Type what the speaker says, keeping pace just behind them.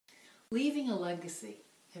Leaving a legacy.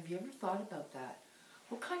 Have you ever thought about that?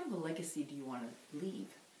 What kind of a legacy do you want to leave?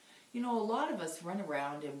 You know, a lot of us run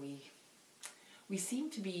around and we seem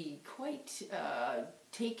to be quite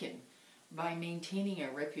taken by maintaining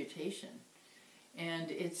our reputation.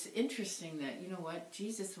 And it's interesting that, you know what,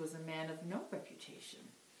 Jesus was a man of no reputation.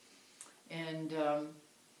 And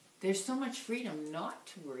there's so much freedom not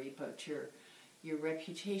to worry about your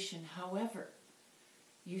reputation. However,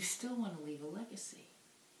 you still want to leave a legacy.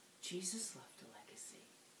 Jesus left a legacy.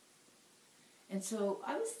 And so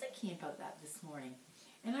I was thinking about that this morning.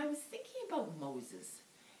 And I was thinking about Moses.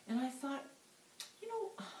 And I thought, you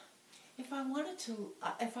know, if I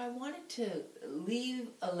wanted to leave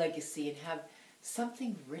a legacy and have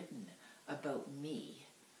something written about me,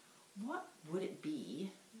 what would it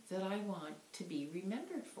be that I want to be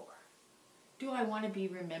remembered for? Do I want to be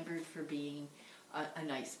remembered for being a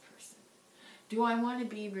nice person? Do I want to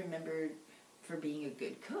be remembered for being a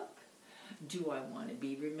good cook? Do I want to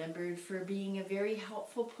be remembered for being a very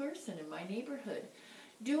helpful person in my neighborhood?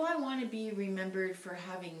 Do I want to be remembered for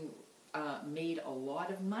having made a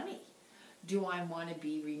lot of money? Do I want to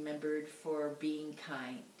be remembered for being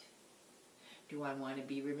kind? Do I want to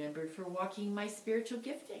be remembered for walking my spiritual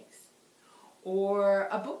giftings? Or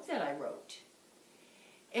a book that I wrote?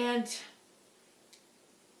 And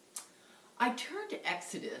I turned to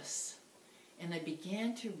Exodus and I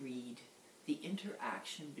began to read the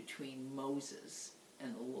interaction between Moses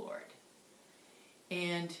and the Lord.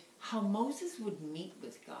 And how Moses would meet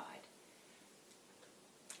with God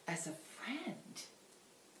as a friend.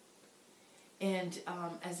 And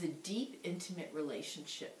as a deep, intimate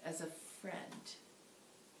relationship, as a friend.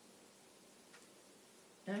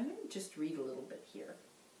 And I'm going to just read a little bit here.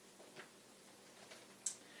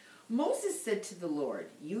 Moses said to the Lord,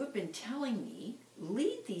 "You have been telling me,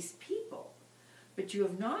 lead these people, but you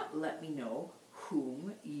have not let me know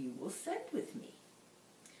whom you will send with me.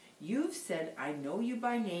 You have said, I know you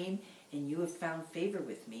by name, and you have found favor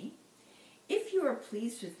with me. If you are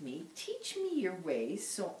pleased with me, teach me your ways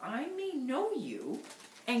so I may know you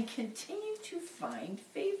and continue to find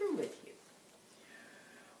favor with you.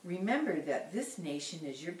 Remember that this nation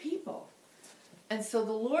is your people." And so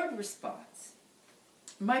the Lord responds,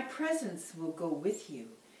 "My presence will go with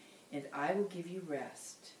you, and I will give you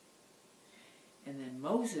rest." And then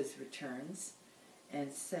Moses returns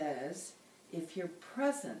and says, "If your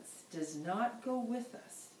presence does not go with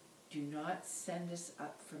us, do not send us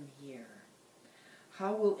up from here.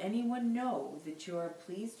 How will anyone know that you are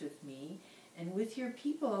pleased with me and with your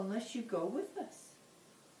people unless you go with us?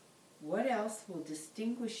 What else will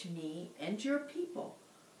distinguish me and your people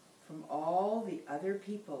from all the other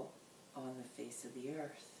people on the face of the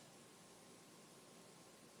earth?"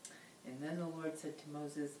 And then the Lord said to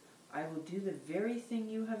Moses, "I will do the very thing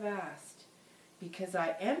you have asked, because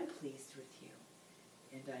I am pleased with you,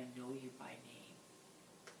 and I know you by name."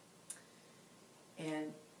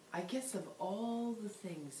 And I guess of all the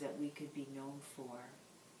things that we could be known for,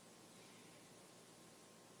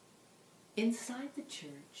 inside the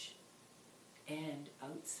church and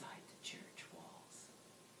outside the church walls,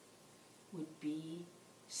 would be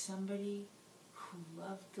somebody who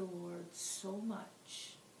loved the Lord so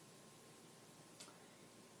much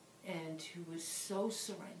and who was so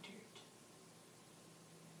surrendered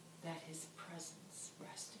that his presence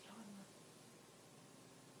rested on them.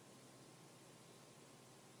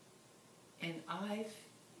 And I've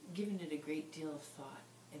given it a great deal of thought,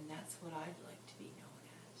 and that's what I'd like to be known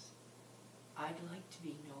as. I'd like to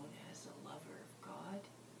be known as a lover of God,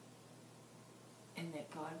 and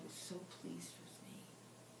that God was so pleased with me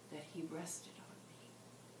that he rested on me.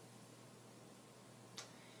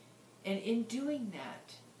 And in doing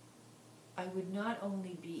that, I would not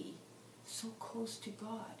only be so close to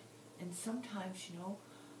God, and sometimes, you know,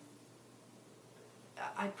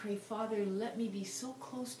 I pray, Father, let me be so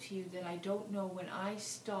close to you that I don't know when I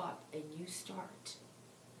stop and you start.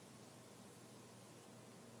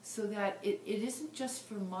 So that it isn't just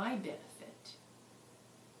for my benefit,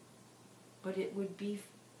 but it would be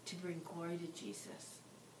to bring glory to Jesus.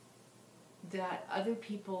 That other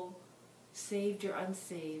people, saved or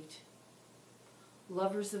unsaved,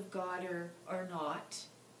 lovers of God or not,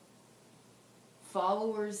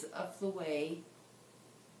 followers of the way,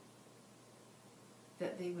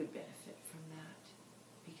 that they would benefit from that,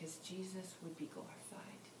 because Jesus would be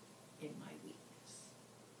glorified in my weakness.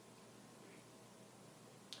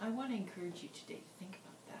 I want to encourage you today to think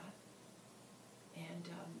about that, and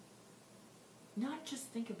not just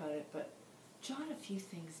think about it, but jot a few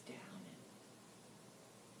things down and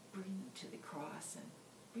bring them to the cross and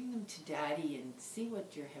bring them to Daddy and see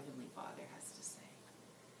what your Heavenly Father has to say.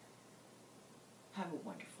 Have a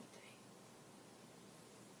wonderful